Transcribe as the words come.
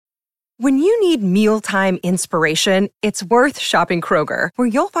When you need mealtime inspiration, it's worth shopping Kroger, where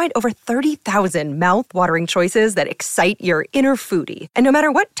you'll find over 30,000 mouth-watering choices that excite your inner foodie. And no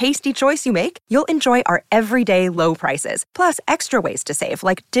matter what tasty choice you make, you'll enjoy our everyday low prices, plus extra ways to save,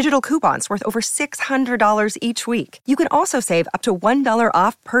 like digital coupons worth over $600 each week. You can also save up to $1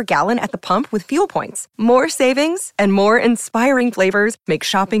 off per gallon at the pump with fuel points. More savings and more inspiring flavors make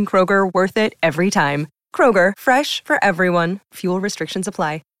shopping Kroger worth it every time. Kroger, fresh for everyone. Fuel restrictions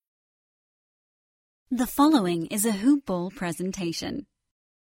apply. The following is a Hoop Ball presentation.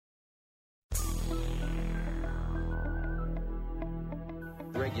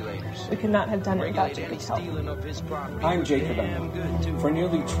 Regulators. We could not have done it without Jacob's help. I'm Jacob Emma. For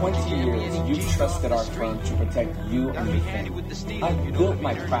nearly 20 years, you've trusted our firm to protect you and your family. I've built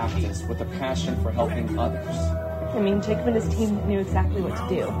my practice with a passion for helping others. Jacob and his team knew exactly what to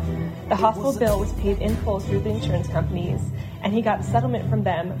do. The hospital bill was paid in full through the insurance companies, and he got a settlement from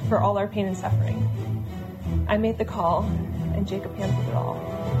them for all our pain and suffering. I made the call, and Jacob handled it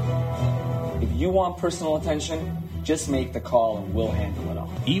all. If you want personal attention, just make the call and we'll handle it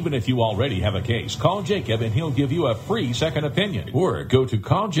all. Even if you already have a case, call Jacob and he'll give you a free second opinion. Or go to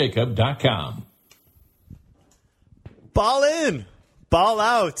calljacob.com. Ball in, ball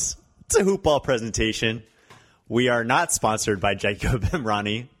out. It's a hoop ball presentation. We are not sponsored by Jacob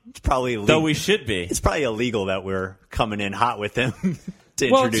Emrani. It's probably illegal. Though we should be. It's probably illegal that we're coming in hot with him to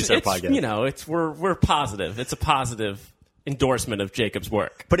introduce our podcast. You know, we're positive. It's a positive endorsement of Jacob's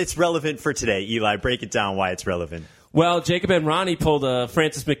work. But it's relevant for today. Eli, break it down why it's relevant. Well, Jacob Emrani pulled a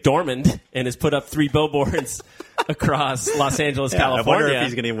Francis McDormand and has put up 3 billboards across Los Angeles, California. I wonder if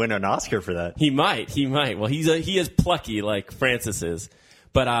he's going to win an Oscar for that. He might. Well, he is plucky like Francis is.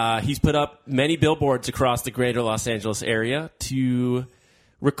 But he's put up many billboards across the greater Los Angeles area to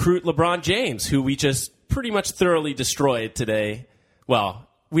recruit LeBron James, who we just pretty much thoroughly destroyed today. Well,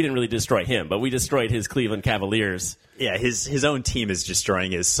 we didn't really destroy him, but we destroyed his Cleveland Cavaliers. Yeah, his own team is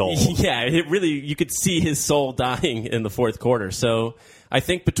destroying his soul. Yeah, you could see his soul dying in the fourth quarter. So I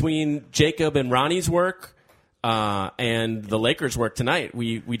think between Jacob and Ronnie's work and the Lakers' work tonight,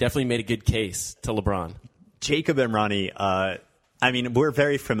 we definitely made a good case to LeBron. Jacob and Ronnie, we're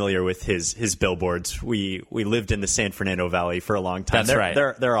very familiar with his billboards. We lived in the San Fernando Valley for a long time. That's right.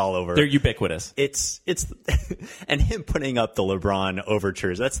 They're all over. They're ubiquitous. It's and him putting up the LeBron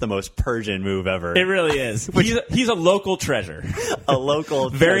overtures. That's the most Persian move ever. It really is. He's a local treasure. A local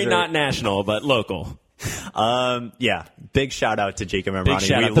treasure. Very not national, but local. Yeah. Big shout out to Jacob and Big Ronnie.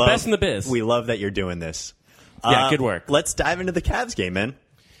 shout out. The best in the biz. We love that you're doing this. Yeah, good work. Let's dive into the Cavs game, man.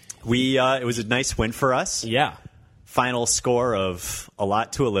 It was a nice win for us. Yeah. Final score of a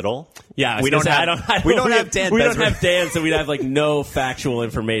lot to a little. Yeah, we don't have Dan. We don't have Dan, so we'd have no factual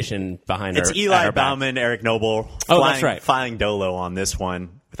information behind it's our. It's Eli our Bauman, Eric Noble. That's right. Flying Dolo on this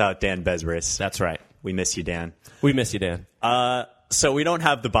one without Dan Bezris. That's right. We miss you, Dan. We miss you, Dan. So we don't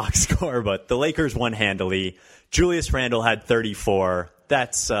have the box score, but the Lakers won handily. Julius Randle had 34.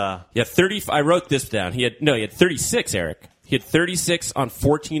 That's 30. I wrote this down. He had 36. Eric. He had 36 on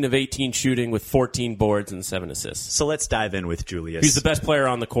 14 of 18 shooting with 14 boards and 7 assists. So let's dive in with Julius. He's the best player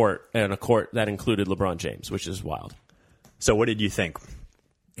on the court, and a court that included LeBron James, which is wild. So what did you think?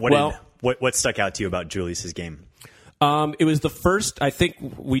 What stuck out to you about Julius's game? It was the first, I think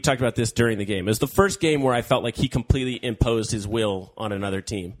we talked about this during the game. It was the first game where I felt like he completely imposed his will on another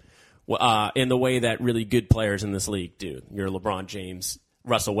team in the way that really good players in this league do. Your LeBron James,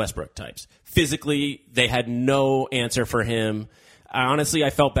 Russell Westbrook types. Physically, they had no answer for him. Honestly,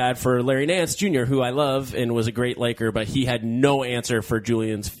 I felt bad for Larry Nance Jr., who I love and was a great Laker, but he had no answer for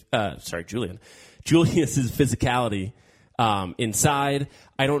Julius's physicality inside.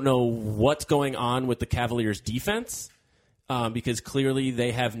 I don't know what's going on with the Cavaliers' defense because clearly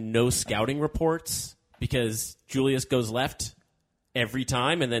they have no scouting reports because Julius goes left every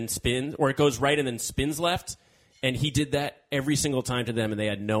time and then spins, or it goes right and then spins left. And he did that every single time to them, and they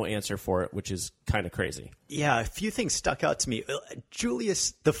had no answer for it, which is kind of crazy. Yeah, a few things stuck out to me.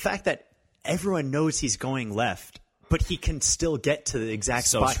 Julius, the fact that everyone knows he's going left, but he can still get to the exact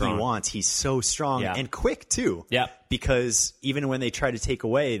spot he wants. He's so strong and quick, too. Yeah. Because even when they try to take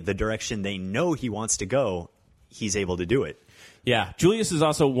away the direction they know he wants to go, he's able to do it. Yeah. Julius is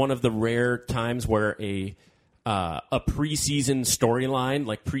also one of the rare times where a preseason storyline,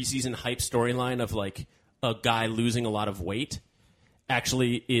 like preseason hype storyline of a guy losing a lot of weight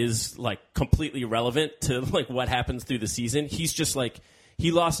actually is completely relevant to what happens through the season. He's just he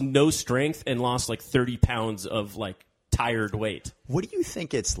lost no strength and lost 30 pounds of tired weight. What do you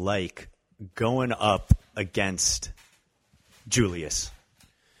think it's like going up against Julius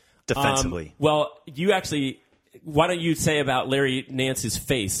defensively? Well, why don't you say about Larry Nance's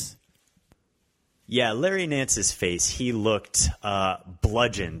face Yeah, Larry Nance's face, he looked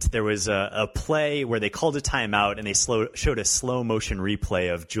bludgeoned. There was a play where they called a timeout and they showed a slow motion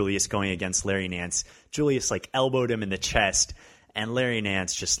replay of Julius going against Larry Nance. Julius elbowed him in the chest, and Larry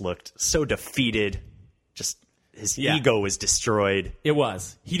Nance just looked so defeated. Just his ego was destroyed. It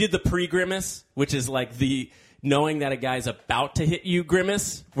was. He did the pre-grimace, which is like the knowing that a guy's about to hit you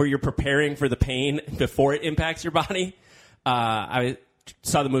grimace, where you're preparing for the pain before it impacts your body. I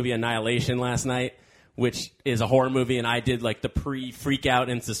saw the movie Annihilation last night, which is a horror movie, and I did the pre-freak out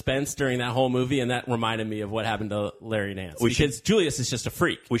and suspense during that whole movie, and that reminded me of what happened to Larry Nance. Because Julius is just a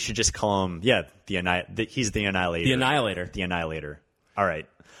freak. We should just call him, he's the Annihilator. The Annihilator. The Annihilator. All right.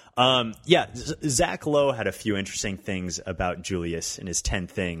 Zach Lowe had a few interesting things about Julius in his 10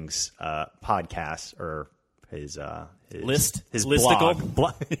 Things podcast, or his listicle.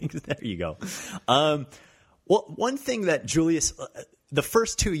 Blog. There you go. Well, one thing that Julius, the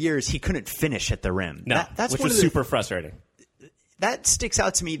first 2 years, he couldn't finish at the rim. No, which was super frustrating. That sticks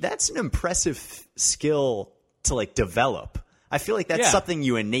out to me. That's an impressive skill to develop. I feel like that's something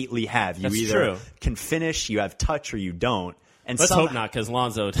you innately have. You either can finish, you have touch, or you don't. And let's hope not, because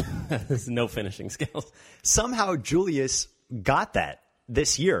Lonzo has no finishing skills. Somehow Julius got that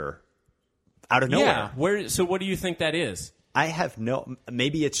this year out of nowhere. Yeah. So what do you think that is? I have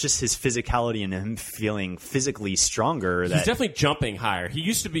maybe it's just his physicality and him feeling physically stronger. He's definitely jumping higher. He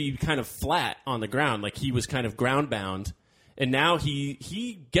used to be kind of flat on the ground, he was kind of ground bound, and now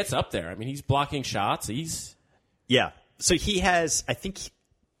he gets up there. I mean, he's blocking shots. So he has, I think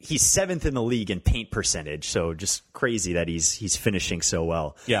he's 7th in the league in paint percentage. So just crazy that he's finishing so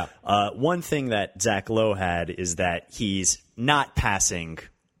well. Yeah. One thing that Zach Lowe had is that he's not passing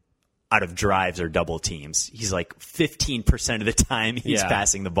out of drives or double teams. He's 15% of the time he's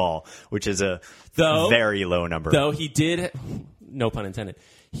passing the ball, which is a very low number. Though he did, no pun intended,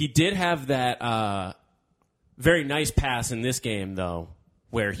 he did have that very nice pass in this game, though,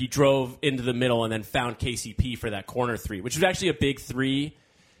 where he drove into the middle and then found KCP for that corner three, which was actually a big three,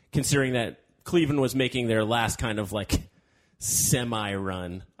 considering that Cleveland was making their last kind of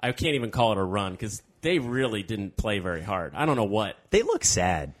semi-run. I can't even call it a run because they really didn't play very hard. I don't know what. They look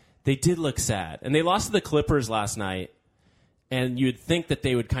sad. They did look sad. And they lost to the Clippers last night, and you'd think that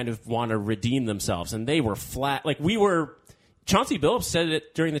they would kind of want to redeem themselves, and they were flat. Chauncey Billups said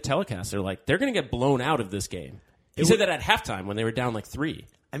it during the telecast. They're going to get blown out of this game. He said that at halftime when they were down 3.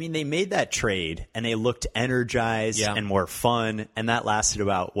 I mean, they made that trade, and they looked energized and more fun, and that lasted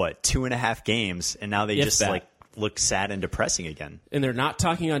about, 2.5 games, and now they look sad and depressing again. And they're not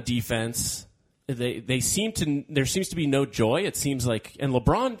talking on defense. There seems to be no joy. It seems and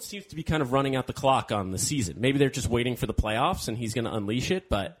LeBron seems to be kind of running out the clock on the season. Maybe they're just waiting for the playoffs and he's going to unleash it.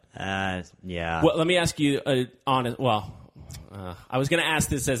 But yeah. Well, let me ask you honest. Well, I was going to ask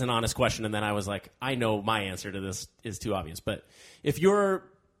this as an honest question, and then I was I know my answer to this is too obvious. But if you're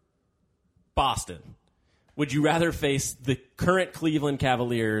Boston, would you rather face the current Cleveland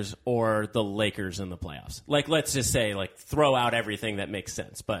Cavaliers or the Lakers in the playoffs? Let's just say throw out everything that makes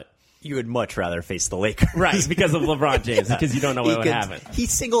sense, but. You would much rather face the Lakers. Right, because of LeBron James, because you don't know what would happen. He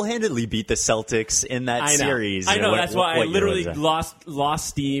single-handedly beat the Celtics in that series. I know, that's why I literally lost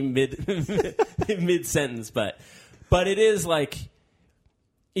steam mid-sentence. But it is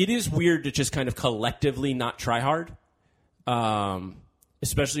it is weird to just kind of collectively not try hard,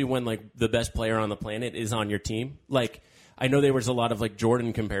 especially when the best player on the planet is on your team. I know there was a lot of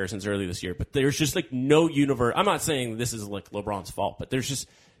Jordan comparisons earlier this year, but there's just no universe. I'm not saying this is LeBron's fault, but there's just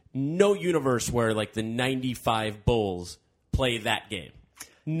no universe where the 95 Bulls play that game.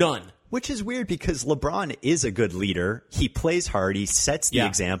 None. Which is weird because LeBron is a good leader. He plays hard. He sets the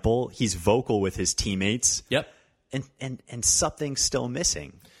example. He's vocal with his teammates. Yep. And something's still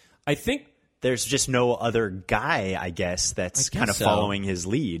missing. I think there's just no other guy, I guess, that's kind of following his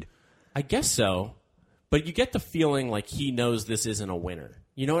lead. I guess so. But you get the feeling he knows this isn't a winner.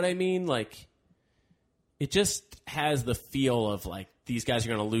 You know what I mean? It just has the feel of these guys are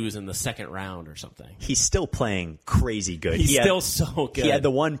going to lose in the second round or something. He's still playing crazy good. He's still so good. He had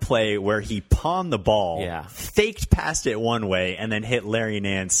the one play where he palmed the ball, faked past it one way, and then hit Larry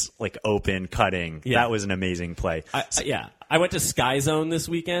Nance open cutting. Yeah. That was an amazing play. I went to Sky Zone this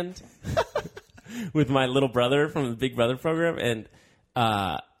weekend with my little brother from the Big Brother program, and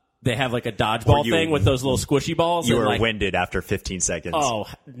they have a dodgeball thing with those little squishy balls. You were winded after 15 seconds. Oh,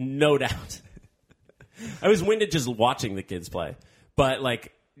 no doubt. I was winded just watching the kids play. But,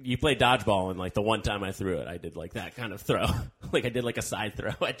 you play dodgeball, and, the one time I threw it, I did, that kind of throw. I did, a side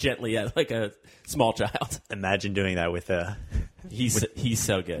throw gently at, a small child. Imagine doing that with a... He's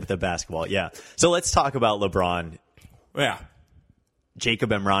so good. With the basketball, yeah. So let's talk about LeBron. Yeah. Jacob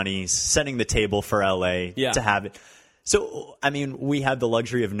Emrani's setting the table for LA to have it. So, I mean, we have the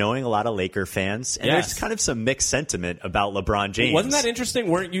luxury of knowing a lot of Laker fans, and there's kind of some mixed sentiment about LeBron James. Wasn't that interesting?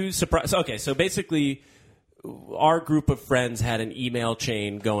 Weren't you surprised? Okay, so basically, our group of friends had an email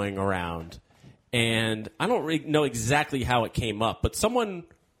chain going around, and I don't really know exactly how it came up, but someone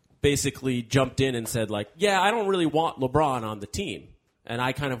basically jumped in and said, like, yeah, I don't really want LeBron on the team. And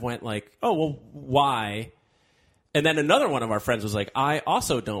I kind of went like, oh, well, why? And then another one of our friends was like, I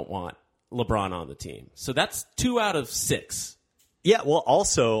also don't want LeBron on the team. So that's 2 out of 6. Yeah, well,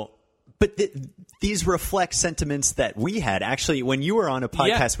 also, but these reflect sentiments that we had. Actually, when you were on a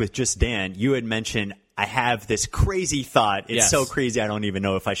podcast with Just Dan, you had mentioned, I have this crazy thought. It's so crazy, I don't even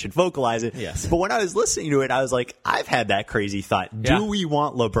know if I should vocalize it. Yes. But when I was listening to it, I was like, I've had that crazy thought. Do we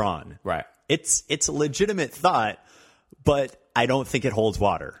want LeBron? Right. It's a legitimate thought, but I don't think it holds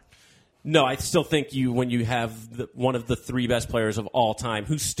water. No, I still think when you have one of the 3 best players of all time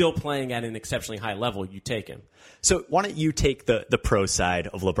who's still playing at an exceptionally high level, you take him. So why don't you take the pro side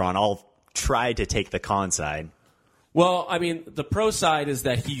of LeBron? I'll try to take the con side. Well, I mean, the pro side is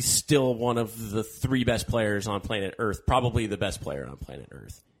that he's still one of the 3 best players on planet Earth, probably the best player on planet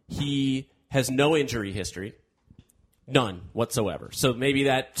Earth. He has no injury history, none whatsoever. So maybe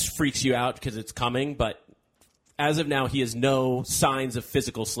that freaks you out because it's coming, but as of now, he has no signs of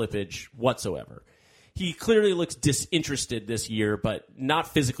physical slippage whatsoever. He clearly looks disinterested this year, but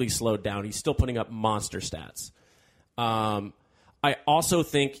not physically slowed down. He's still putting up monster stats. I also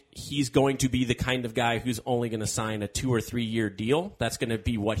think he's going to be the kind of guy who's only going to sign a 2 or 3 year deal. That's going to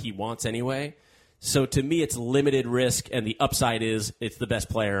be what he wants anyway. So to me, it's limited risk, and the upside is it's the best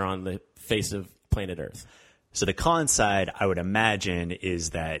player on the face of planet Earth. So the con side, I would imagine,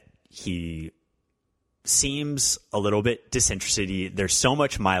 is that he seems a little bit disinterested. There's so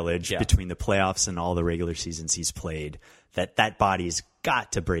much mileage between the playoffs and all the regular seasons he's played that body's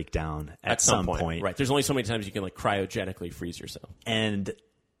got to break down at some point. Right. There's only so many times you can cryogenically freeze yourself. And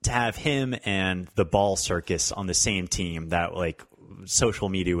to have him and the ball circus on the same team, that social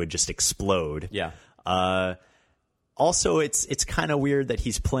media would just explode. Yeah. Also, it's kind of weird that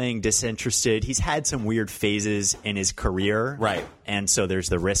he's playing disinterested. He's had some weird phases in his career. Right. And so there's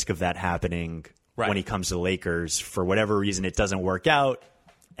the risk of that happening when he comes to the Lakers. For whatever reason, it doesn't work out,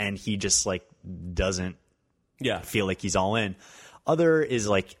 and he just doesn't feel like he's all in. Other is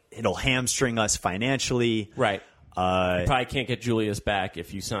it'll hamstring us financially. Right. You probably can't get Julius back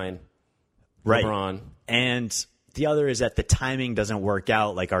if you sign LeBron. And the other is that the timing doesn't work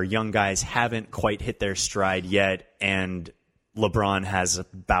out. Our young guys haven't quite hit their stride yet, and LeBron has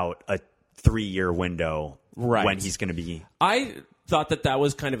about a 3-year window when he's going to be. I thought that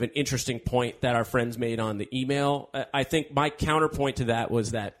was kind of an interesting point that our friends made on the email. I think my counterpoint to that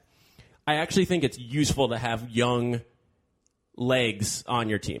was that I actually think it's useful to have young legs on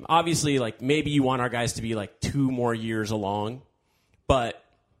your team. Obviously, maybe you want our guys to be 2 more years along, but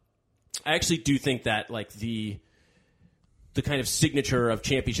I actually do think that the kind of signature of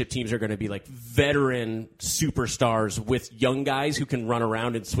championship teams are going to be veteran superstars with young guys who can run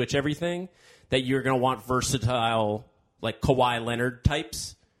around and switch everything. That you're going to want versatile Kawhi Leonard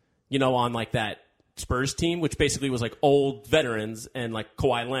types, on that Spurs team, which basically was old veterans and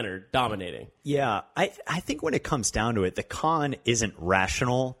Kawhi Leonard dominating. Yeah, I think when it comes down to it, the con isn't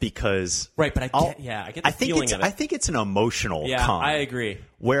rational because right, but I get the feeling of it. I think it's an emotional con. Yeah, I agree.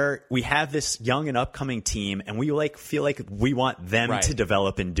 Where we have this young and upcoming team, and we feel like we want them to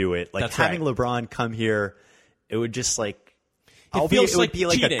develop and do it. That's having right. LeBron come here, it would just it would be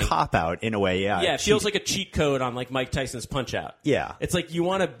a cop out in a way. Yeah, it feels like a cheat code on Mike Tyson's Punch Out. Yeah, it's you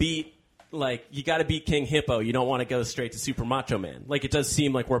want to beat. You got to beat King Hippo. You don't want to go straight to Super Macho Man. It does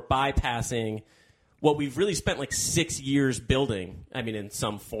seem like we're bypassing what we've really spent 6 years building. I mean, in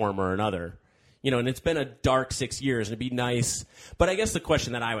some form or another. And it's been a dark 6 years, and it'd be nice. But I guess the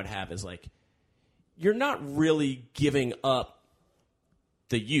question that I would have is, you're not really giving up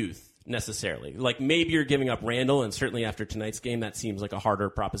the youth necessarily. Maybe you're giving up Randall, and certainly after tonight's game, that seems like a harder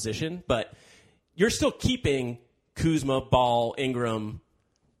proposition. But you're still keeping Kuzma, Ball, Ingram,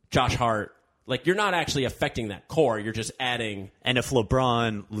 Josh Hart. You're not actually affecting that core. You're just adding. And if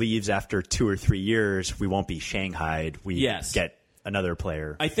LeBron leaves after 2 or 3 years, we won't be shanghaied. We get another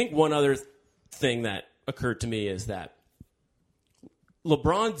player. I think one other thing that occurred to me is that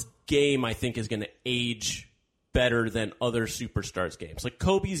LeBron's game, I think, is going to age better than other superstars' games.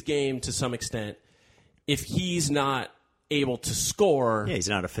 Kobe's game, to some extent, if he's not able to score he's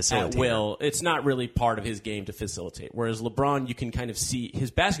not a facilitator. At will, it's not really part of his game to facilitate. Whereas LeBron, you can kind of see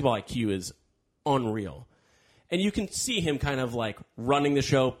his basketball IQ is unreal. And you can see him kind of running the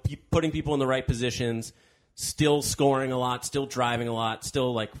show, putting people in the right positions, still scoring a lot, still driving a lot,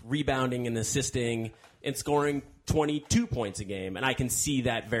 still like rebounding and assisting and scoring 22 points a game. And I can see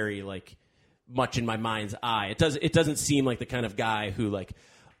that very like much in my mind's eye. It doesn't seem like the kind of guy who like,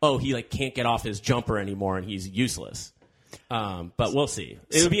 oh, he like can't get off his jumper anymore and he's useless. But we'll see.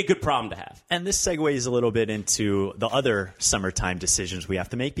 It would be a good problem to have. And this segues a little bit into the other summertime decisions we have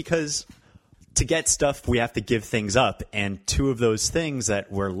to make, because to get stuff, we have to give things up. And two of those things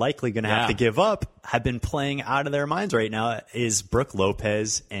that we're likely going to have to give up have been playing out of their minds right now is Brook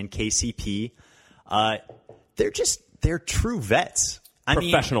Lopez and KCP. They're true vets.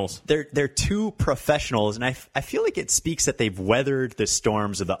 Professionals. I mean, they're two professionals, and I feel like it speaks that they've weathered the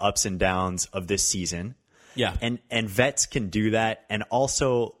storms of the ups and downs of this season. Yeah. And vets can do that, and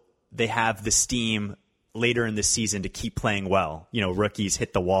also they have the steam later in the season to keep playing well. You know, rookies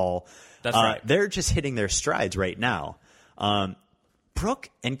hit the wall. That's right. They're just hitting their strides right now. Brook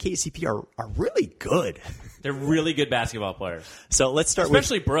and KCP are really good. They're really good basketball players. So let's start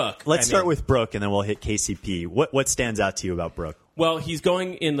especially Brook. Let's start with Brook, and then we'll hit KCP. What stands out to you about Brook? Well, he's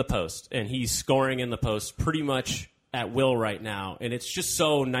going in the post, and he's scoring in the post pretty much at will right now, and it's just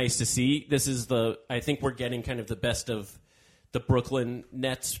so nice to see. I think we're getting kind of the best of the Brooklyn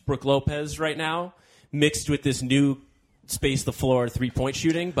Nets, Brook Lopez right now, mixed with this new space the floor 3-point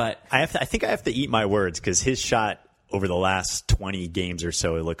shooting. But I think I have to eat my words, because his shot over the last 20 games or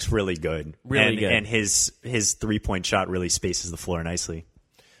so, it looks really good. Really good. And his 3-point shot really spaces the floor nicely.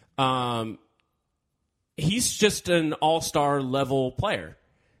 He's just an all-star level player.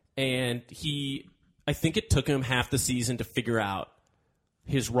 And I think it took him half the season to figure out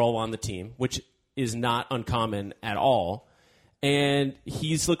his role on the team, which is not uncommon at all. And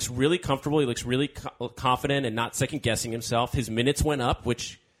he looks really comfortable. He looks really confident and not second-guessing himself. His minutes went up,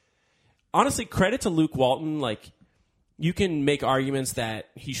 which, honestly, credit to Luke Walton. Like, you can make arguments that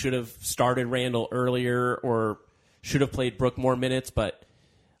he should have started Randall earlier or should have played Brook more minutes, but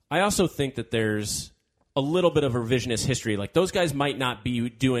I also think that there's a little bit of revisionist history. Like, those guys might not be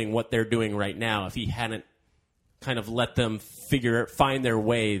doing what they're doing right now if he hadn't kind of let them find their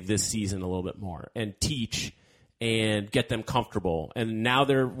way this season a little bit more and teach and get them comfortable. And now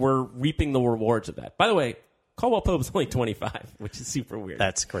we're reaping the rewards of that. By the way, Caldwell Pope's only 25, which is super weird.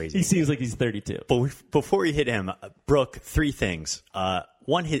 That's crazy. He seems like he's 32. But before we hit him, Brook, three things.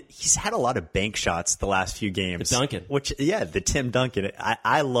 One, he's had a lot of bank shots the last few games. The Duncan. The Tim Duncan.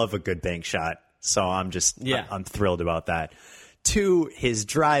 I love a good bank shot, so I'm thrilled about that. Two, his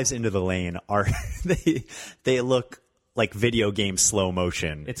drives into the lane they look like video game slow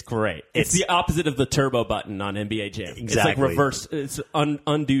motion. It's great. It's the opposite of the turbo button on NBA Jam. Exactly. It's like reverse. It's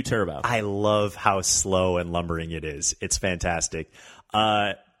undo turbo. I love how slow and lumbering it is. It's fantastic.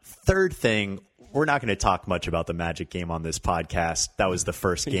 Third thing, we're not going to talk much about the Magic game on this podcast. That was the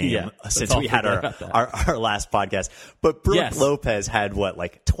first game since we had our last podcast. But Brook Lopez had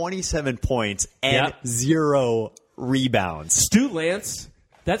 27 points and 0 rebounds. Stu Lance.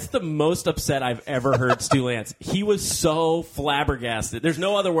 That's the most upset I've ever heard Stu Lance. He was so flabbergasted. There's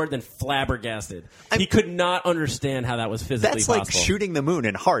no other word than flabbergasted. He could not understand how that was physically possible. That's like shooting the moon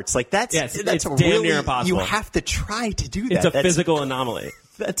in hearts. That's it's really, damn near impossible. You have to try to do that. It's a physical anomaly.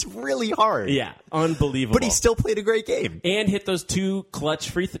 That's really hard. Yeah, unbelievable. But he still played a great game. And hit those 2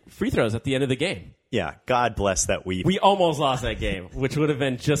 clutch free throws at the end of the game. Yeah, God bless that we almost lost that game, which would have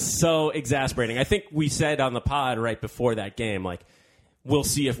been just so exasperating. I think we said on the pod right before that game, we'll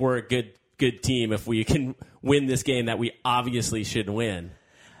see if we're a good team if we can win this game that we obviously should win.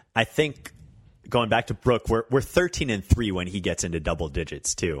 I think going back to Brook, we're 13-3 when he gets into double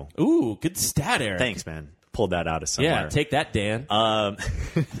digits too. Ooh, good stat, Eric. Thanks, man. Pulled that out of somewhere. Yeah, take that, Dan.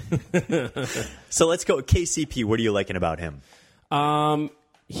 So let's go with KCP. What are you liking about him?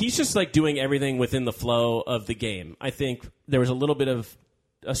 He's just doing everything within the flow of the game. I think there was a little bit of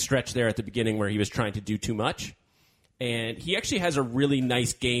a stretch there at the beginning where he was trying to do too much. And he actually has a really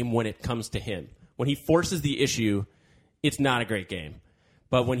nice game when it comes to him. When he forces the issue, it's not a great game.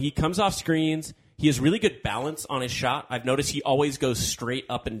 But when he comes off screens, he has really good balance on his shot. I've noticed he always goes straight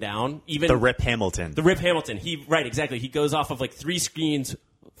up and down. Even the Rip Hamilton. Right, exactly. He goes off of 3 screens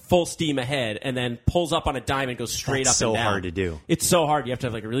full steam ahead and then pulls up on a dime and goes straight up and down. It's so hard to do. It's so hard. You have to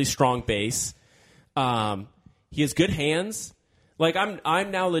have a really strong base. He has good hands.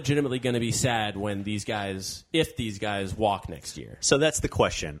 I'm now legitimately going to be sad when if these guys walk next year. So that's the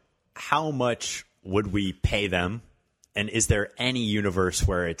question. How much would we pay them? And is there any universe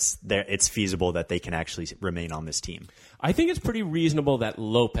where it's feasible that they can actually remain on this team? I think it's pretty reasonable that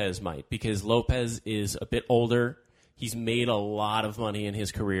Lopez might, because Lopez is a bit older. He's made a lot of money in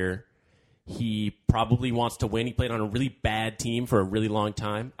his career. He probably wants to win. He played on a really bad team for a really long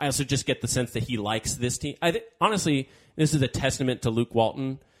time. I also just get the sense that he likes this team. Honestly, this is a testament to Luke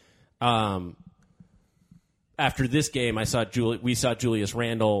Walton. After this game, we saw Julius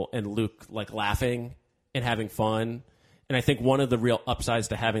Randle and Luke like laughing and having fun. And I think one of the real upsides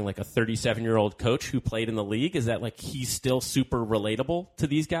to having like a 37-year-old coach who played in the league is that like he's still super relatable to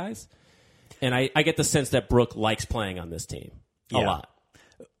these guys. And I get the sense that Brooke likes playing on this team a lot.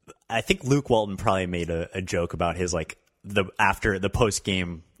 I think Luke Walton probably made a joke about his like after the post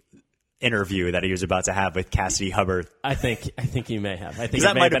game interview that he was about to have with Cassidy Hubbard. I think he may have. I think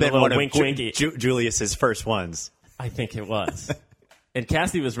that might have been one of winky. Julius's first ones. I think it was. And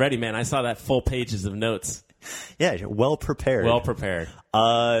Cassidy was ready, man. I saw that full pages of notes. Yeah, well prepared. Well prepared.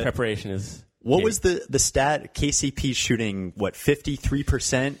 Preparation is. What was the stat? KCP shooting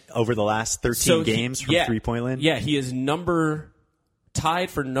 53% over the last 13 games from 3-point land. Yeah, he is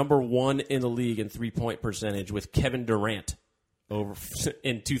tied for number 1 in the league in 3-point percentage with Kevin Durant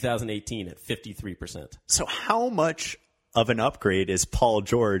in 2018 at 53%. So how much of an upgrade is Paul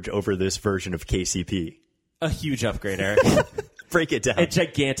George over this version of KCP? A huge upgrade, Eric. Break it down. A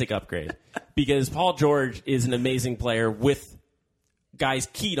gigantic upgrade. Because Paul George is an amazing player with guys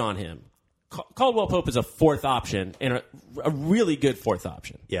keyed on him. Caldwell Pope is a fourth option and a really good fourth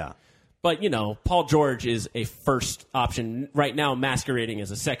option. Yeah. But, Paul George is a first option right now masquerading as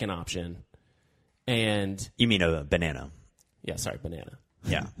a second option. And you mean a banana? Yeah, sorry, banana.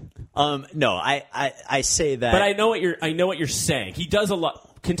 Yeah. No, I say that. But I know what you're saying. He does a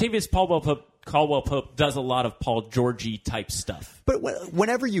lot. Contavious Caldwell Pope does a lot of Paul George-y type stuff. But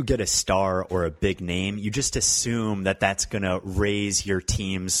whenever you get a star or a big name, you just assume that that's going to raise your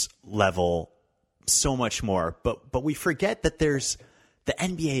team's level so much more. But we forget that the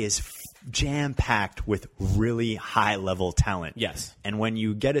NBA is jam-packed with really high-level talent. Yes. And when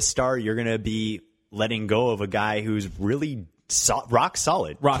you get a star, you're going to be letting go of a guy who's really rock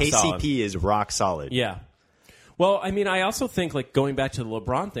solid. KCP is rock solid. Yeah. Well, I mean, I also think, like, going back to the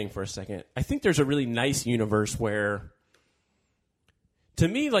LeBron thing for a second, I think there's a really nice universe where, to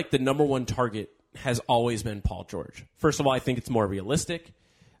me, like, the number one target has always been Paul George. First of all, I think it's more realistic.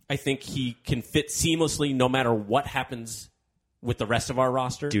 I think he can fit seamlessly no matter what happens with the rest of our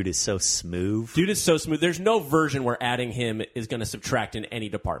roster. Dude is so smooth. There's no version where adding him is going to subtract in any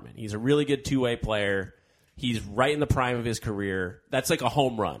department. He's a really good two-way player. He's right in the prime of his career. That's like a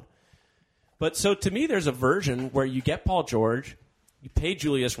home run. But so to me, there's a version where you get Paul George, you pay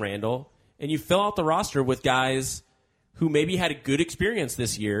Julius Randle, and you fill out the roster with guys who maybe had a good experience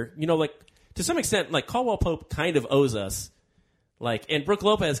this year. Like to some extent, like Caldwell Pope kind of owes us, and Brook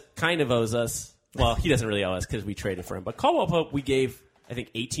Lopez kind of owes us. Well, he doesn't really owe us because we traded for him. But Caldwell Pope, we gave, I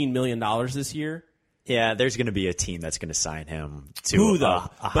think, $18 million this year. Yeah, there's going to be a team that's going to sign him to a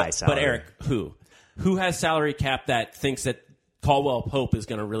high salary. But Eric, who? Who has salary cap that thinks that Caldwell Pope is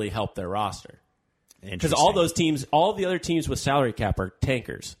going to really help their roster? Because all those teams, all the other teams with salary cap are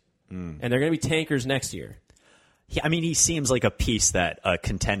tankers. And they're going to be tankers next year. I mean, he seems like a piece that a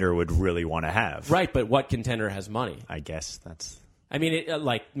contender would really want to have. Right, but what contender has money? I guess that's... I mean,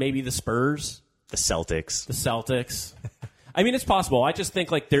 maybe the Spurs... The Celtics. I mean, it's possible. I just think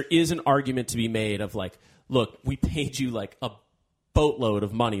there is an argument to be made of look, we paid you a boatload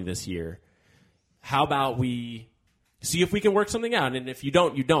of money this year. How about we see if we can work something out? And if you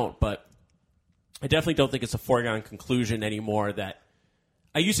don't, you don't. But I definitely don't think it's a foregone conclusion anymore that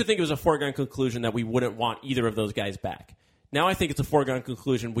I used to think it was a foregone conclusion that we wouldn't want either of those guys back. Now I think it's a foregone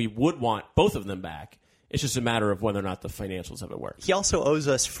conclusion we would want both of them back. It's just a matter of whether or not the financials of it work. He also owes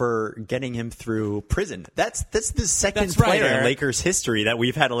us for getting him through prison. That's the second player in Lakers history that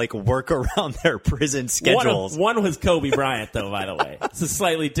we've had to work around their prison schedules. One was Kobe Bryant, though, by the way. It's a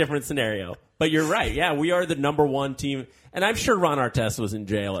slightly different scenario. But you're right. Yeah, we are the number one team. And I'm sure Ron Artest was in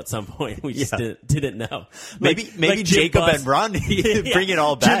jail at some point. We just didn't know. Maybe Jacob Emrani bring it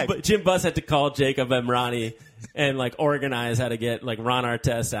all back. Jim Buss had to call Jacob Emrani and organize how to get Ron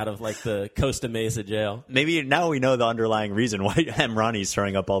Artest out of the Costa Mesa jail. Maybe now we know the underlying reason why Emrani's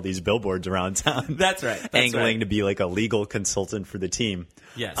throwing up all these billboards around town. That's right. Angling to be a legal consultant for the team.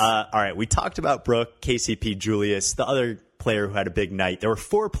 Yes. All right. We talked about Brooke, KCP, Julius, the other player who had a big night. There were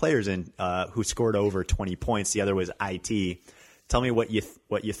 4 players who scored over 20 points. The other was IT. Tell me what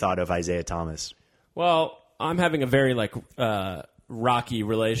you thought of Isaiah Thomas. Well, I'm having a very rocky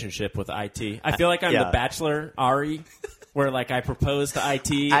relationship with IT. I feel like I'm the Bachelor Ari, where I proposed to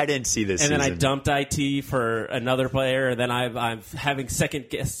IT. I didn't see this, and season. Then I dumped IT for another player, and then I'm having second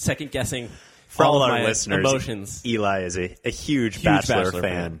guessing for all of our my listeners. Emotions. Eli is a huge Bachelor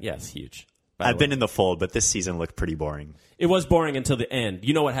fan. Yes, huge. I've been in the fold, but this season looked pretty boring. It was boring until the end.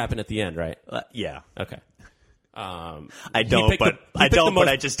 You know what happened at the end, right? Yeah. Okay. I don't, but I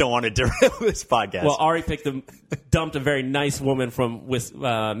just don't want to derail this podcast. Well, Ari dumped a very nice woman from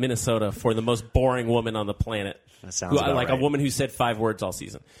Minnesota for the most boring woman on the planet. That sounds about like right. a woman who said 5 words all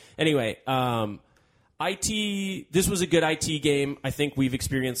season. Anyway, this was a good IT game. I think we've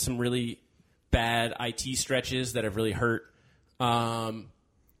experienced some really bad IT stretches that have really hurt. I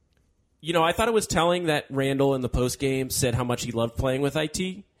thought it was telling that Randall in the postgame said how much he loved playing with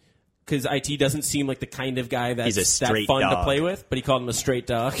IT, because IT doesn't seem like the kind of guy that's that fun to play with, but he called him a straight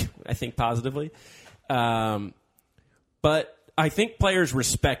dog, I think positively. But I think players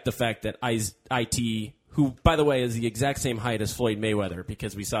respect the fact that IT, who, by the way, is the exact same height as Floyd Mayweather,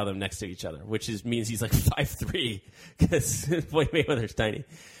 because we saw them next to each other, which means he's like 5'3", because Floyd Mayweather's tiny.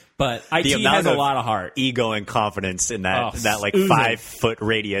 But IT has a lot of heart. Ego and confidence in that oozing. 5-foot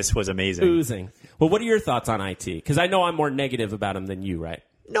radius was amazing. Oozing. Well, what are your thoughts on IT? Because I know I'm more negative about him than you, right?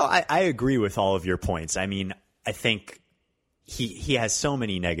 No, I agree with all of your points. I mean, I think he has so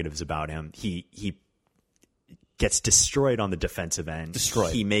many negatives about him. He gets destroyed on the defensive end.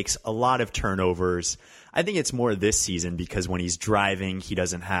 He makes a lot of turnovers. I think it's more this season because when he's driving, he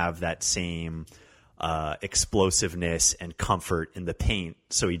doesn't have that same explosiveness and comfort in the paint,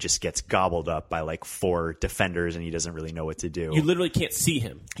 so he just gets gobbled up by like 4 defenders and he doesn't really know what to do. You literally can't see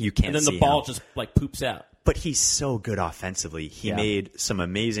him. You can't see him. And then the ball just like poops out. But he's so good offensively. He made some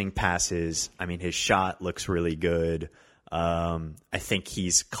amazing passes. I mean, his shot looks really good. I think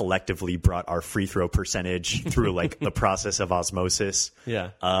he's collectively brought our free throw percentage through like the process of osmosis.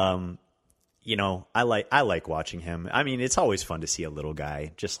 Yeah. I like watching him. I mean, it's always fun to see a little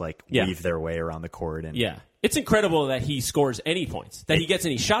guy just like weave their way around the court. And it's incredible that he scores any points, that he gets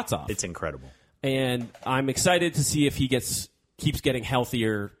any shots off. It's incredible. And I'm excited to see if he keeps getting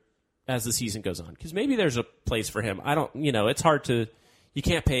healthier as the season goes on, because maybe there's a place for him. It's hard to, you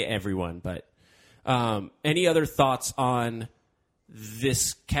can't pay everyone, but any other thoughts on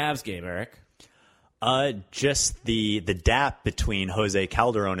this Cavs game, Eric? Just the dap between Jose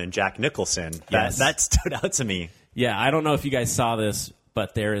Calderon and Jack Nicholson. That stood out to me. Yeah, I don't know if you guys saw this,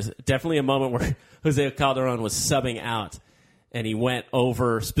 but there is definitely a moment where Jose Calderon was subbing out, and he went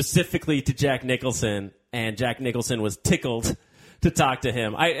over specifically to Jack Nicholson, and Jack Nicholson was tickled to talk to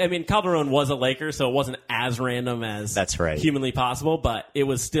him. I mean, Calderon was a Laker, so it wasn't as random as that's right. humanly possible, but it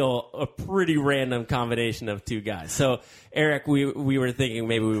was still a pretty random combination of 2 guys. So, Eric, we were thinking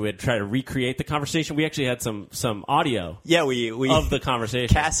maybe we would try to recreate the conversation. We actually had some audio of the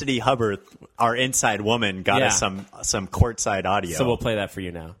conversation. Cassidy Hubbard, our inside woman, got us some courtside audio. So we'll play that for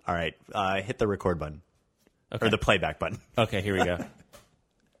you now. All right. Hit the record button. Okay. Or the playback button. Okay, here we go.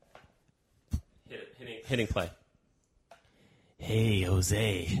 Hitting play. Hey,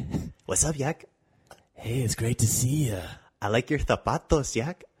 Jose. What's up, Yak? Hey, it's great to see you. I like your zapatos,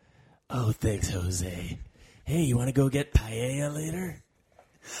 Yak. Oh, thanks, Jose. Hey, you want to go get paella later?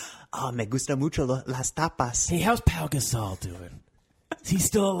 Oh, me gusta mucho las tapas. Hey, how's Pau Gasol doing? Is he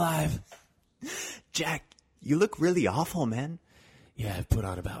still alive? Jack, you look really awful, man. Yeah, I've put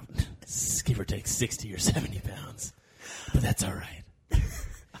on about, give or take, 60 or 70 pounds. But that's all right.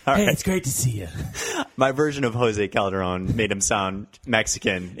 Hey, it's great to see you. My version of Jose Calderon made him sound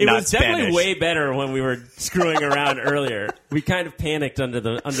Mexican, it not was definitely Spanish. way better when we were screwing around earlier. We kind of panicked under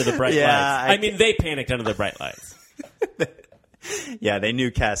the bright lights. I mean, they panicked under the bright lights. Yeah, they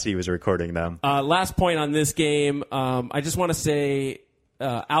knew Cassidy was recording them. Last point on this game, I just want to say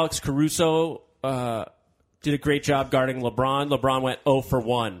Alex Caruso did a great job guarding LeBron. LeBron went 0 for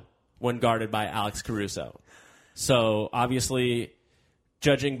 1 when guarded by Alex Caruso. So, obviously,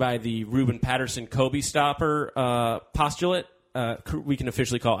 judging by the Ruben Patterson-Kobe stopper postulate, we can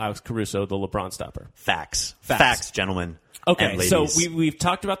officially call Alex Caruso the LeBron stopper. Facts, gentlemen. Okay, and ladies. So we've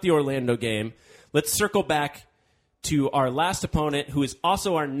talked about the Orlando game. Let's circle back to our last opponent, who is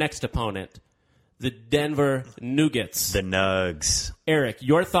also our next opponent, the Denver Nuggets. The Nugs. Eric,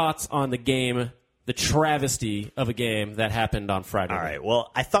 your thoughts on the game, the travesty of a game that happened on Friday night? All right,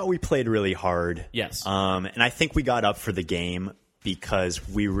 well, I thought we played really hard. Yes. And I think we got up for the game because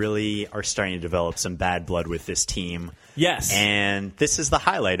we really are starting to develop some bad blood with this team. Yes. And this is the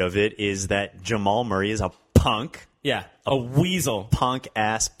highlight of it, is that Jamal Murray is a punk. Yeah, a weasel.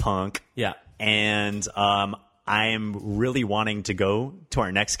 Punk-ass punk. Yeah. And I'm really wanting to go to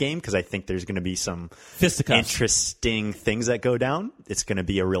our next game because I think there's going to be some fisticuffs, interesting things that go down. It's going to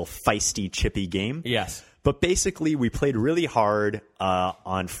be a real feisty, chippy game. Yes. But basically, we played really hard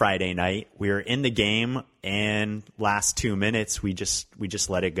on Friday night. We were in the game, and last 2 minutes, we just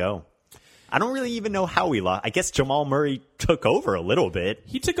let it go. I don't really even know how we lost. I guess Jamal Murray took over a little bit.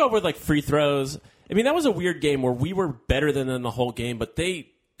 He took over with like free throws. I mean, that was a weird game where we were better than them the whole game, but they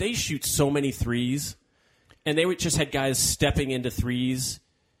shoot so many threes, and they just had guys stepping into threes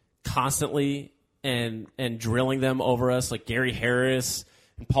constantly and drilling them over us, like Gary Harris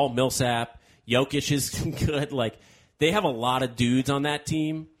and Paul Millsap. Jokic is good. Like, they have a lot of dudes on that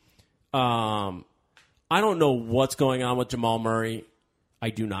team. I don't know what's going on with Jamal Murray. I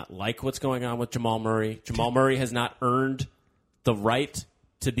do not like what's going on with Jamal Murray. Jamal Murray has not earned the right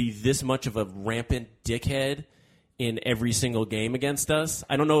to be this much of a rampant dickhead in every single game against us.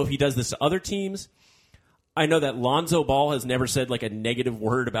 I don't know if he does this to other teams. I know that Lonzo Ball has never said like a negative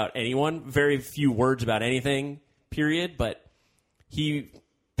word about anyone. Very few words about anything, period. But he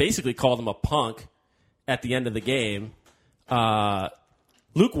basically called him a punk at the end of the game.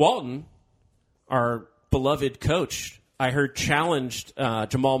 Luke Walton, our beloved coach, I heard challenged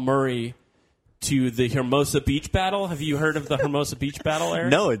Jamal Murray to the Hermosa Beach Battle. Have you heard of the Hermosa Beach Battle,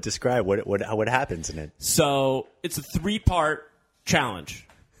 Eric? No, describe what happens in it. So it's a 3-part challenge,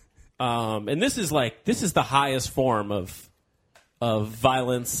 and this is the highest form of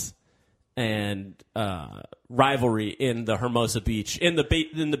violence and rivalry in the Hermosa Beach in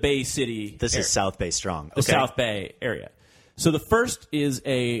the Bay City. This is South Bay strong. The South Bay area. So the first is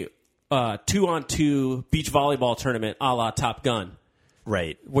a 2-on-2 beach volleyball tournament a la Top Gun.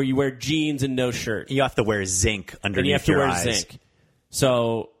 Right. Where you wear jeans and no shirt. You have to wear zinc underneath and you have to your wear eyes. zinc.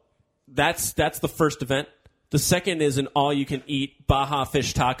 So that's the first event. The second is an all-you-can-eat Baja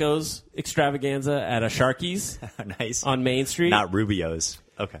Fish Tacos extravaganza at a Sharky's. Nice. On Main Street. Not Rubio's.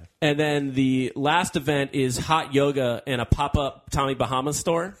 Okay. And then the last event is hot yoga in a pop-up Tommy Bahama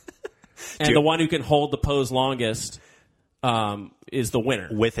store. And the one who can hold the pose longest is the winner.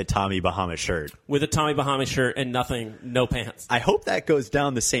 With a Tommy Bahama shirt. With a Tommy Bahama shirt and no pants. I hope that goes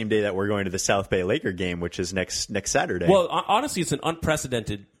down the same day that we're going to the South Bay Laker game, which is next Saturday. Well, honestly, it's an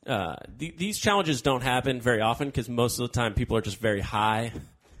unprecedented... these challenges don't happen very often because most of the time people are just very high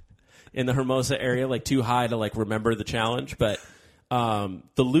in the Hermosa area, like too high to like remember the challenge. But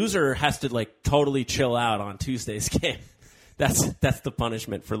the loser has to like totally chill out on Tuesday's game. That's the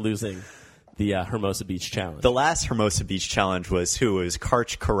punishment for losing the Hermosa Beach Challenge. The last Hermosa Beach Challenge was who? It was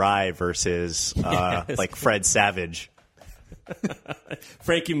Karch Karai versus like Fred Savage.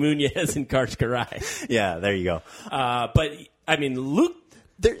 Frankie Muniz and Karch Karai. Yeah, there you go. But, I mean, Luke...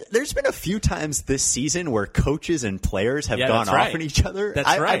 There's been a few times this season where coaches and players have gone off on each other. That's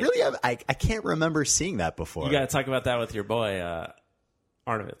right. I really have. I can't remember seeing that before. You got to talk about that with your boy,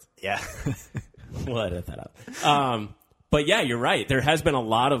 Arnovitz. Yeah. We'll edit that out. But yeah, you're right. There has been a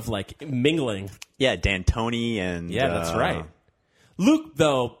lot of like mingling. Yeah, D'Antoni and that's right. Luke,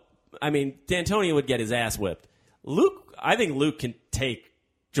 though, I mean, D'Antoni would get his ass whipped. I think Luke can take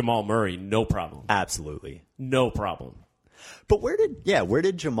Jamal Murray, no problem. Absolutely, no problem. But where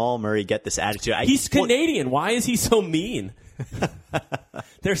did Jamal Murray get this attitude? He's Canadian. Why is he so mean?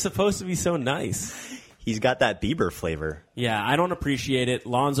 They're supposed to be so nice. He's got that Bieber flavor. Yeah, I don't appreciate it.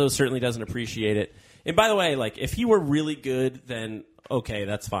 Lonzo certainly doesn't appreciate it. And by the way, like if he were really good, then okay,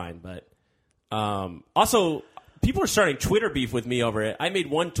 that's fine. But also, people are starting Twitter beef with me over it. I made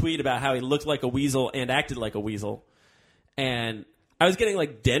one tweet about how he looked like a weasel and acted like a weasel, and I was getting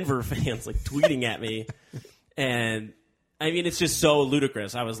like Denver fans like tweeting at me, and I mean it's just so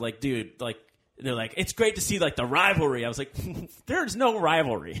ludicrous. I was like, dude, like. And they're like, it's great to see, like, the rivalry. I was like, there's no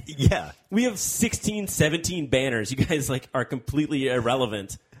rivalry. Yeah. We have 16, 17 banners. You guys, like, are completely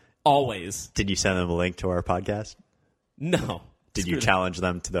irrelevant. Always. Did you send them a link to our podcast? No. Did you challenge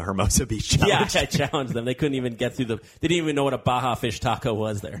them to the Hermosa Beach Challenge? Yeah, I challenged them. They couldn't even get through they didn't even know what a Baja Fish Taco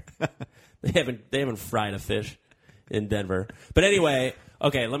was there. They haven't fried a fish in Denver. But anyway,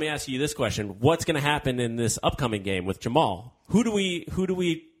 okay, let me ask you this question. What's going to happen in this upcoming game with Jamal? Who do we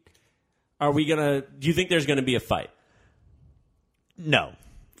do you think there's going to be a fight? No.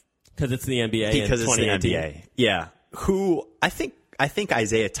 Because it's the NBA. Because it's the 2018. NBA. Yeah. Who I think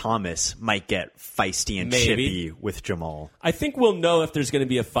Isaiah Thomas might get feisty and chippy with Jamal. I think we'll know if there's going to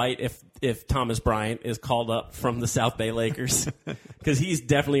be a fight if Thomas Bryant is called up from the South Bay Lakers. Because he's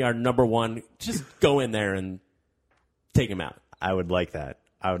definitely our number one. Just go in there and take him out. I would like that.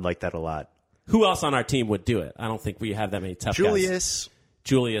 I would like that a lot. Who else on our team would do it? I don't think we have that many tough guys.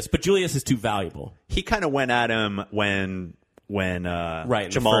 Julius, but Julius is too valuable. He kind of went at him when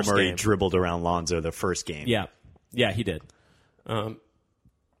Jamal Murray dribbled around Lonzo the first game. Yeah, he did. I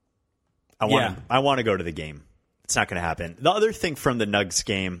want to go to the game. It's not going to happen. The other thing from the Nuggets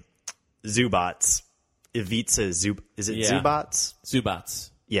game, Zubats, Ivica Zubats? Zubats.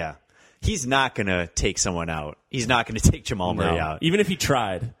 Yeah. He's not going to take someone out. He's not going to take Jamal Murray out. Even if he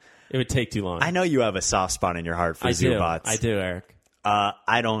tried. It would take too long. I know you have a soft spot in your heart for Zubats. I do, Eric.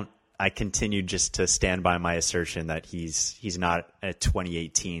 I don't. I continue just to stand by my assertion that he's not a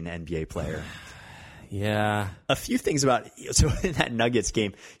 2018 NBA player. Yeah. A few things about in that Nuggets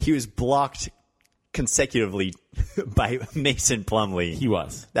game, he was blocked consecutively by Mason Plumlee. He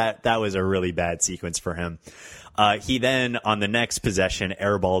was. That was a really bad sequence for him. He then, on the next possession,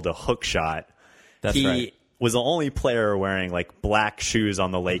 airballed a hook shot. That's right. Was the only player wearing like black shoes on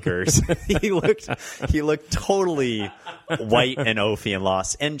the Lakers. he looked totally white and oafy and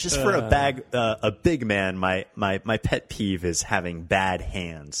lost. And just for a big man, my pet peeve is having bad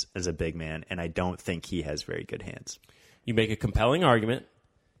hands as a big man, and I don't think he has very good hands. You make a compelling argument.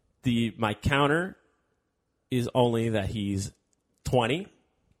 My counter is only that he's 20.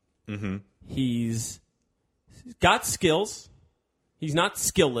 Mm-hmm. He's got skills. He's not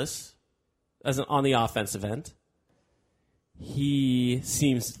skillless on the offensive end. He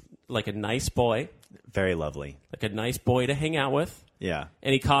seems like a nice boy. Very lovely. Like a nice boy to hang out with. Yeah.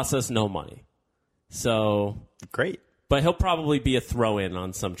 And he costs us no money. So great. But he'll probably be a throw-in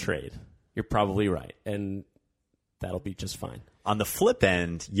on some trade. You're probably right. And that'll be just fine. On the flip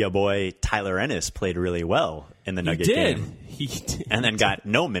end, your boy Tyler Ennis played really well in the Nugget game. He did. And then got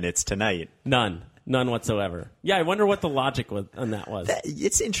no minutes tonight. None whatsoever. Yeah, I wonder what the logic on that was.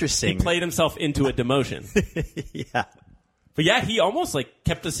 It's interesting. He played himself into a demotion. Yeah. But yeah, he almost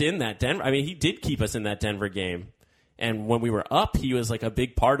kept us in that Denver. I mean, he did keep us in that Denver game. And when we were up, he was a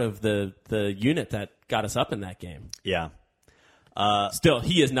big part of the unit that got us up in that game. Yeah. Still,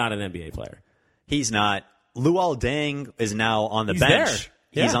 he is not an NBA player. He's not. Luol Deng is now on the bench. There.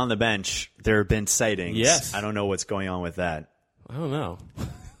 Yeah. He's on the bench. There have been sightings. Yes. I don't know what's going on with that. I don't know.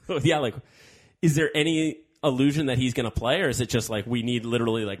 Yeah, is there any illusion that he's going to play, or is it just we need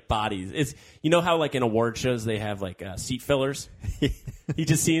literally bodies? It's how in award shows they have seat fillers. He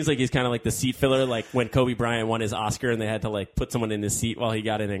just seems like he's kind of like the seat filler, when Kobe Bryant won his Oscar and they had to put someone in his seat while he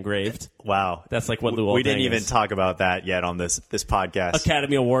got it engraved. Wow, that's what Luol. We didn't even talk about that yet on this podcast.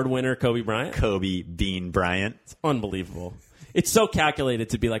 Academy Award winner Kobe Bryant. Kobe Bean Bryant. It's unbelievable. It's so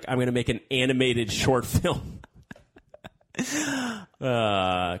calculated to be I'm going to make an animated short film.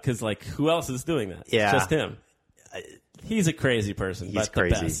 Because who else is doing that? Yeah, it's just him. He's a crazy person. He's but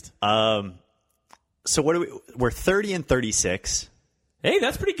crazy. The best. So what do we're 30-36. Hey,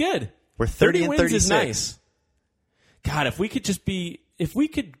 that's pretty good. We're 30 and 36. Is nice. God, if we could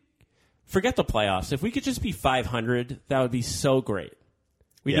forget the playoffs, if we could just be 500, that would be so great.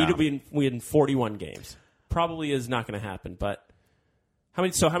 We need to be in 41 games. Probably is not going to happen, but how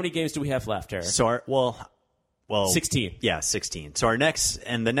many games do we have left, Eric? So well, 16. Yeah, 16. So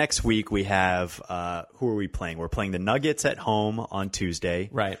the next week we have, who are we playing? We're playing the Nuggets at home on Tuesday.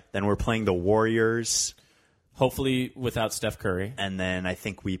 Right. Then we're playing the Warriors. Hopefully without Steph Curry. And then I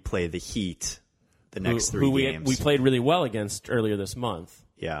think we play the Heat the next three games. We played really well against earlier this month.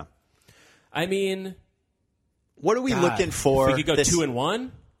 Yeah. I mean, what are we looking for? If we could go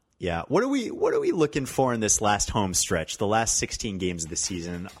 2-1? Yeah. What are we looking for in this last home stretch, the last 16 games of the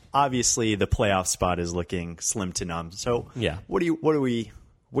season? Obviously, the playoff spot is looking slim to none. So, yeah. What are you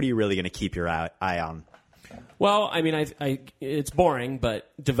really going to keep your eye on? Well, I mean, it's boring, but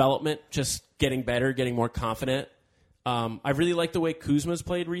development, just getting better, getting more confident. I really like the way Kuzma's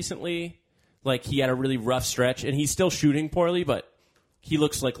played recently. He had a really rough stretch, and he's still shooting poorly, but he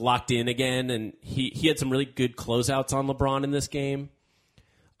looks locked in again, and he had some really good closeouts on LeBron in this game.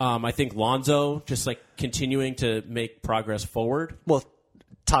 I think Lonzo just continuing to make progress forward. Well,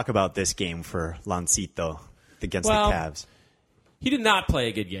 talk about this game for Lancito against the Cavs. He did not play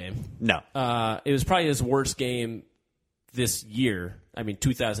a good game. No. It was probably his worst game this year. I mean,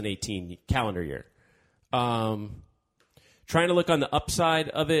 2018 calendar year. Trying to look on the upside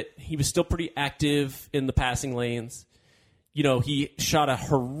of it, he was still pretty active in the passing lanes. He shot a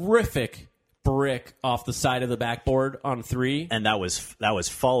horrific brick off the side of the backboard on 3, and that was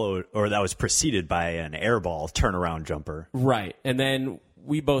preceded by an airball turnaround jumper. Right, and then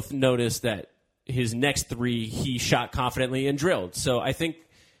we both noticed that his next 3 he shot confidently and drilled. So I think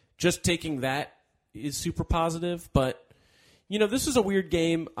just taking that is super positive. But this is a weird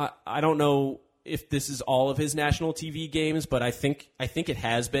game. I don't know if this is all of his national TV games, but I think it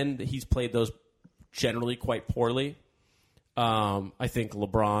has been. He's played those generally quite poorly. I think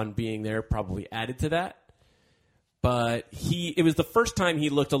LeBron being there probably added to that. But it was the first time he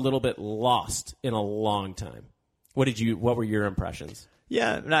looked a little bit lost in a long time. What were your impressions?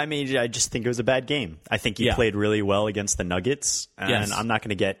 Yeah, I mean, I just think it was a bad game. I think he played really well against the Nuggets, and I'm not going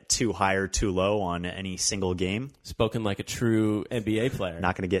to get too high or too low on any single game. Spoken like a true NBA player.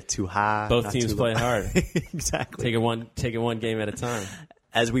 Not going to get too high. Both teams play hard. Exactly. Take it one game at a time.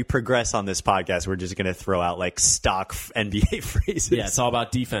 as we progress on this podcast, we're just going to throw out like stock NBA phrases. Yeah, it's all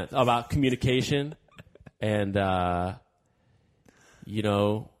about defense, all about communication, and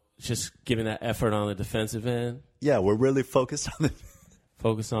just giving that effort on the defensive end. Yeah, we're really focused on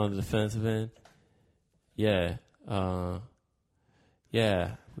the defensive end. Yeah,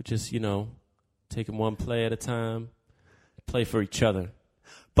 we just taking one play at a time, play for each other.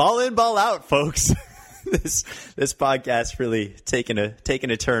 Ball in, ball out, folks. This podcast really taking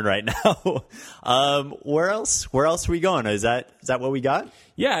a turn right now. Where else are we going? Is that what we got?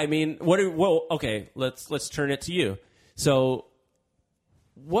 Yeah, I mean, okay, let's turn it to you. So,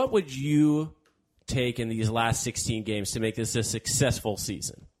 what would you take in these last 16 games to make this a successful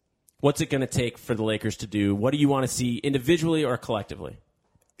season? What's it going to take for the Lakers to do? What do you want to see individually or collectively?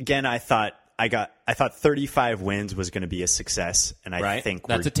 Again, I thought 35 wins was going to be a success, and I think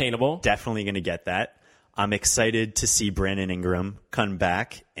that's attainable. Definitely going to get that. I'm excited to see Brandon Ingram come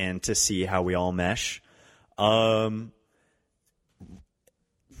back and to see how we all mesh. I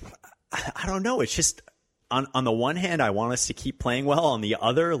don't know. It's just on the one hand, I want us to keep playing well. On the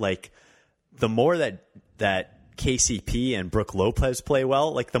other, like the more that KCP and Brook Lopez play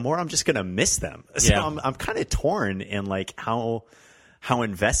well, like the more I'm just going to miss them. So yeah. I'm kind of torn in like how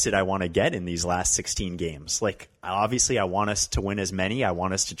invested I want to get in these last 16 games. Like, obviously I want us to win as many. I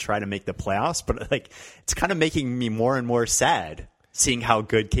want us to try to make the playoffs, but like, it's kind of making me more and more sad seeing how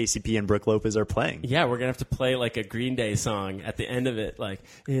good KCP and Brook Lopez are playing. Yeah, we're going to have to play like a Green Day song at the end of it. Like,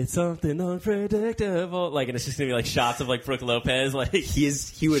 it's something unpredictable. Like, and it's just going to be like shots of like Brook Lopez. Like, he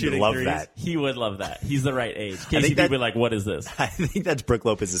would love threes. that. He would love that. He's the right age. KCP would be like, what is this? I think that's Brook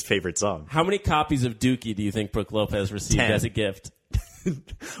Lopez's favorite song. How many copies of Dookie do you think Brook Lopez received 10. as a gift? I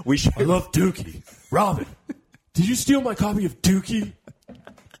love Dookie. Robin, did you steal my copy of Dookie?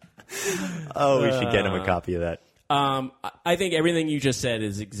 Oh, we should get him a copy of that. I think everything you just said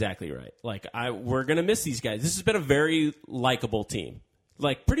is exactly right. Like, we're going to miss these guys. This has been a very likable team.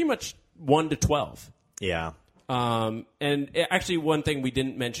 Like, pretty much 1 to 12. Yeah. And actually, one thing we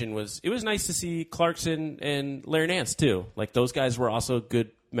didn't mention was it was nice to see Clarkson and Larry Nance, too. Like, those guys were also good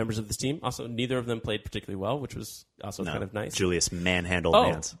members of this team. Also, neither of them played particularly well, which was also kind of nice. Julius manhandled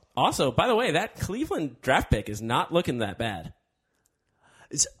Nance. Also, by the way, that Cleveland draft pick is not looking that bad.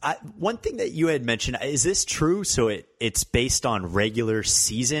 One thing that you had mentioned, is this true? So it's based on regular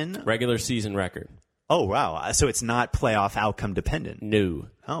season record. Oh, wow. So it's not playoff outcome dependent? No.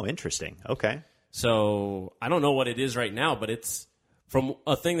 Oh, interesting. Okay. So I don't know what it is right now, but it's from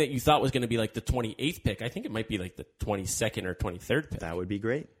a thing that you thought was going to be like the 28th pick. I think it might be like the 22nd or 23rd pick. That would be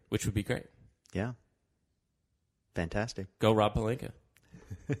great. Which would be great. Yeah. Fantastic. Go Rob Pelinka.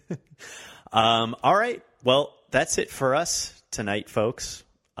 All right. Well, that's it for us tonight, folks.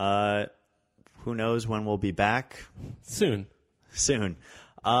 Who knows when we'll be back? Soon.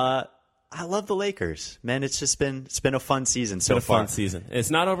 I love the Lakers, man. It's been a fun season so far. It's been a fun season. It's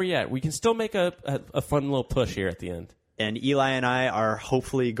not over yet. We can still make a fun little push here at the end. And Eli and I are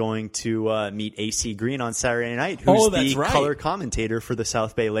hopefully going to meet AC Green on Saturday night, who's the color commentator for the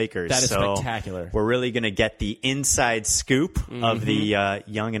South Bay Lakers. That is spectacular. We're really going to get the inside scoop of the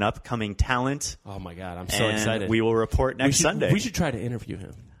young and upcoming talent. Oh, my God. I'm so excited. We will report next Sunday. We should try to interview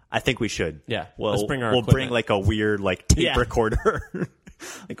him. I think we should. Yeah. We'll bring like a weird like tape recorder.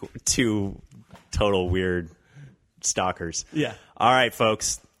 Like two total weird stalkers. Yeah. All right,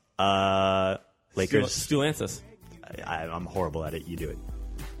 folks. Lakers. Stu Lancis. I'm horrible at it. You do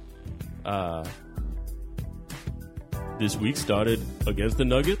it. This week started against the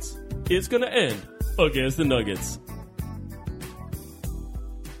Nuggets. It's going to end against the Nuggets.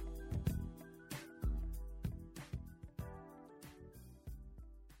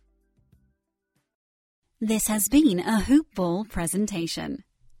 This has been a Hoop Ball presentation.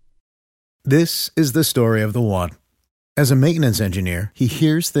 This is the story of the one. As a maintenance engineer, he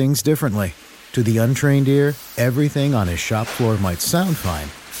hears things differently. To the untrained ear, everything on his shop floor might sound fine,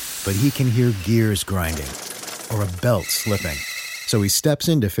 but he can hear gears grinding or a belt slipping. So he steps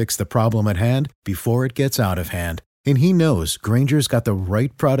in to fix the problem at hand before it gets out of hand. And he knows Grainger's got the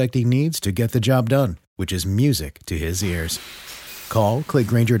right product he needs to get the job done, which is music to his ears. Call, click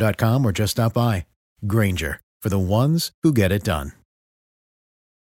Grainger.com, or just stop by. Grainger, for the ones who get it done.